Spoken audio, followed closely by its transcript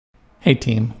Hey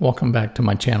team, welcome back to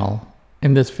my channel.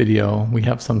 In this video, we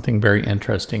have something very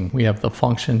interesting. We have the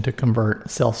function to convert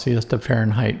Celsius to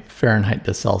Fahrenheit, Fahrenheit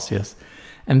to Celsius.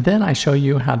 And then I show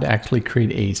you how to actually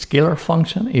create a scalar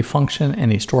function,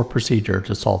 and a store procedure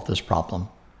to solve this problem.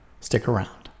 Stick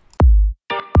around.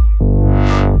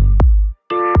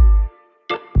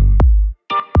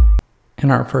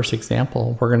 In our first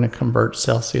example, we're going to convert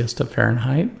Celsius to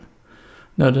Fahrenheit.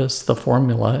 Notice the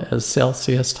formula is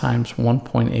Celsius times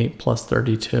 1.8 plus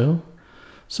 32.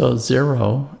 So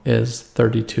 0 is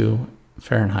 32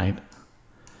 Fahrenheit.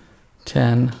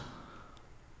 10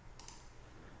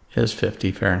 is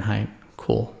 50 Fahrenheit.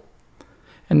 Cool.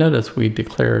 And notice we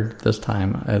declared this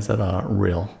time as a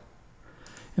real.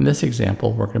 In this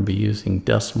example, we're going to be using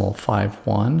decimal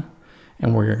 51,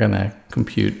 and we're going to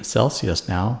compute Celsius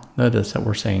now. Notice that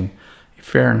we're saying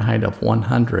Fahrenheit of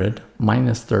 100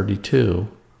 minus 32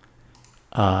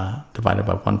 divided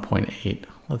by 1.8.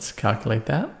 Let's calculate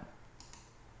that.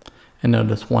 And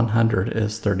notice 100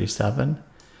 is 37.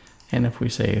 And if we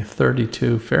say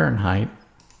 32 Fahrenheit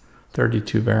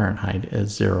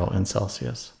is 0 in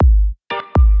Celsius.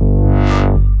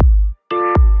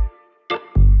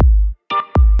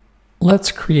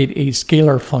 Let's create a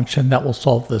scalar function that will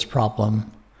solve this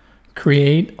problem.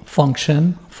 Create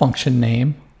function, function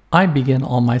name. I begin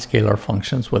all my scalar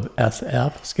functions with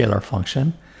SF, scalar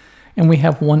function, and we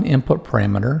have one input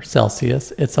parameter,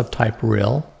 Celsius. It's of type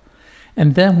real.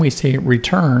 And then we say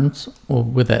returns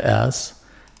with a S,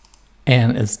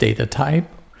 and it's data type,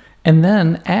 and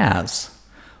then as.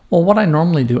 Well, what I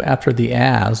normally do after the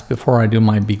as, before I do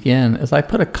my begin, is I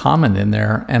put a comment in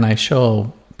there and I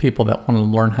show people that want to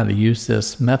learn how to use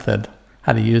this method,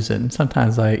 how to use it. And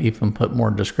sometimes I even put more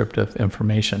descriptive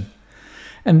information.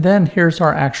 And then here's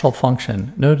our actual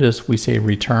function. Notice we say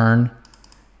return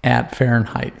at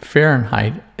Fahrenheit.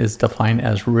 Fahrenheit is defined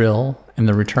as real and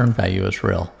the return value is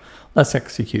real. Let's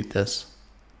execute this.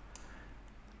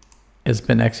 It's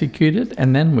been executed,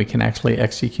 and then we can actually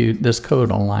execute this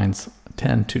code on lines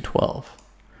 10 to 12.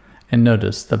 And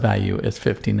notice the value is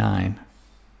 59.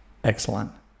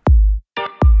 Excellent.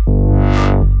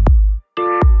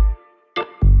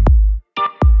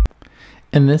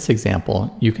 In this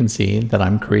example, you can see that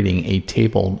I'm creating a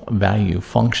table value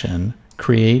function.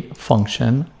 Create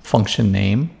function, function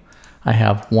name. I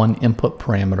have one input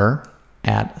parameter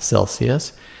at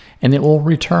Celsius, and it will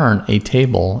return a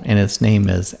table, and its name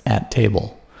is at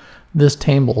table. This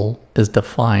table is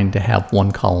defined to have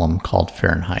one column called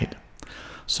Fahrenheit.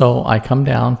 So I come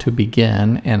down to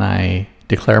begin and I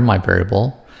declare my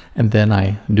variable, and then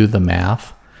I do the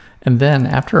math. And then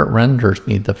after it renders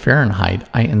me the Fahrenheit,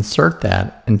 I insert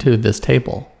that into this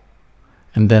table,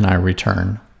 and then I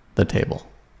return the table.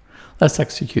 Let's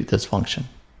execute this function.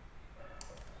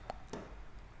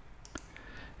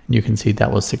 And you can see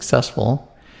that was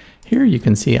successful. Here you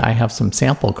can see I have some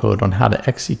sample code on how to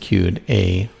execute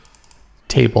a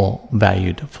table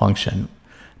valued function.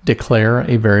 Declare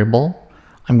a variable.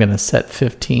 I'm going to set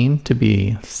 15 to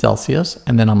be Celsius,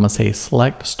 and then I'm going to say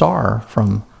select star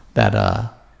from that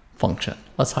function.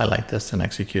 Let's highlight this and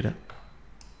execute it.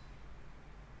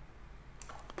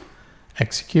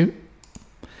 Execute.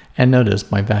 And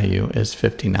notice my value is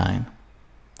 59.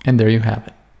 And there you have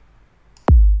it.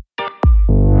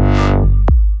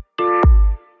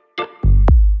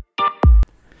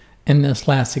 In this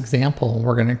last example,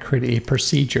 we're going to create a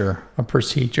procedure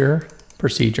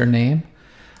name.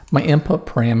 My input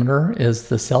parameter is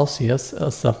the Celsius, a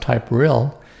subtype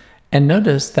real. And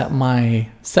notice that my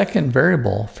second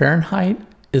variable, Fahrenheit,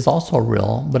 is also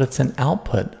real, but it's an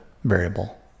output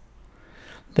variable.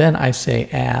 Then I say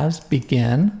as,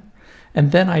 begin,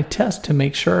 and then I test to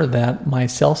make sure that my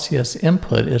Celsius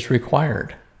input is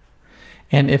required.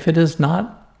 And if it is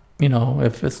not,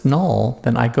 if it's null,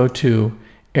 then I go to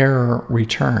error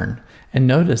return. And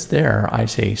notice there I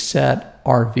say set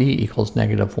RV equals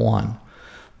 -1.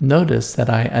 Notice that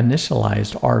I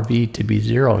initialized RV to be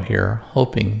 0 here,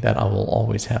 hoping that I will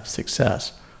always have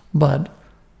success. But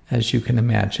as you can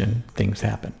imagine, things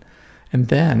happen. And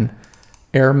then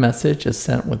error message is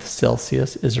sent with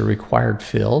Celsius is a required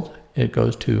field. It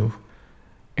goes to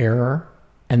error,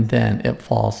 and then it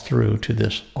falls through to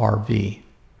this RV.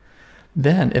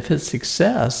 Then if it's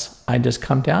success, I just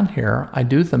come down here, I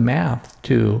do the math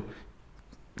to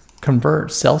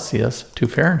convert Celsius to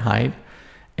Fahrenheit,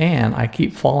 and I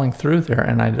keep falling through there,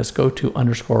 and I just go to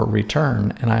underscore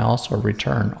return, and I also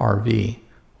return RV,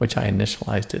 which I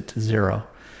initialized it to 0.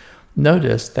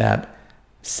 Notice that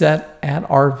set at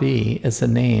RV is the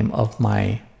name of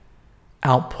my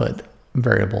output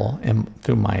variable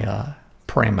through my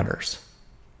parameters.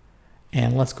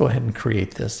 And let's go ahead and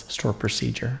create this store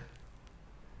procedure.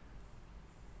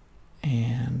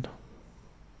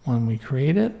 when we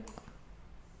create it.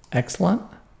 Excellent,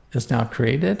 is now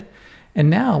created. And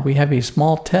now we have a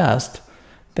small test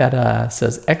that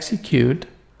says execute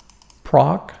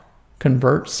proc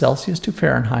convert Celsius to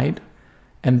Fahrenheit,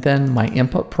 and then my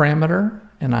input parameter,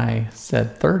 and I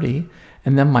said 30,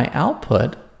 and then my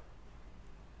output,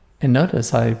 and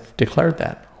notice I've declared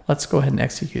that. Let's go ahead and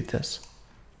execute this.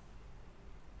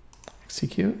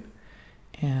 Execute,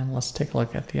 and let's take a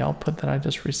look at the output that I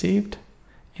just received,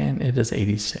 and it is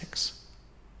 86.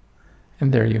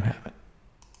 And there you have it.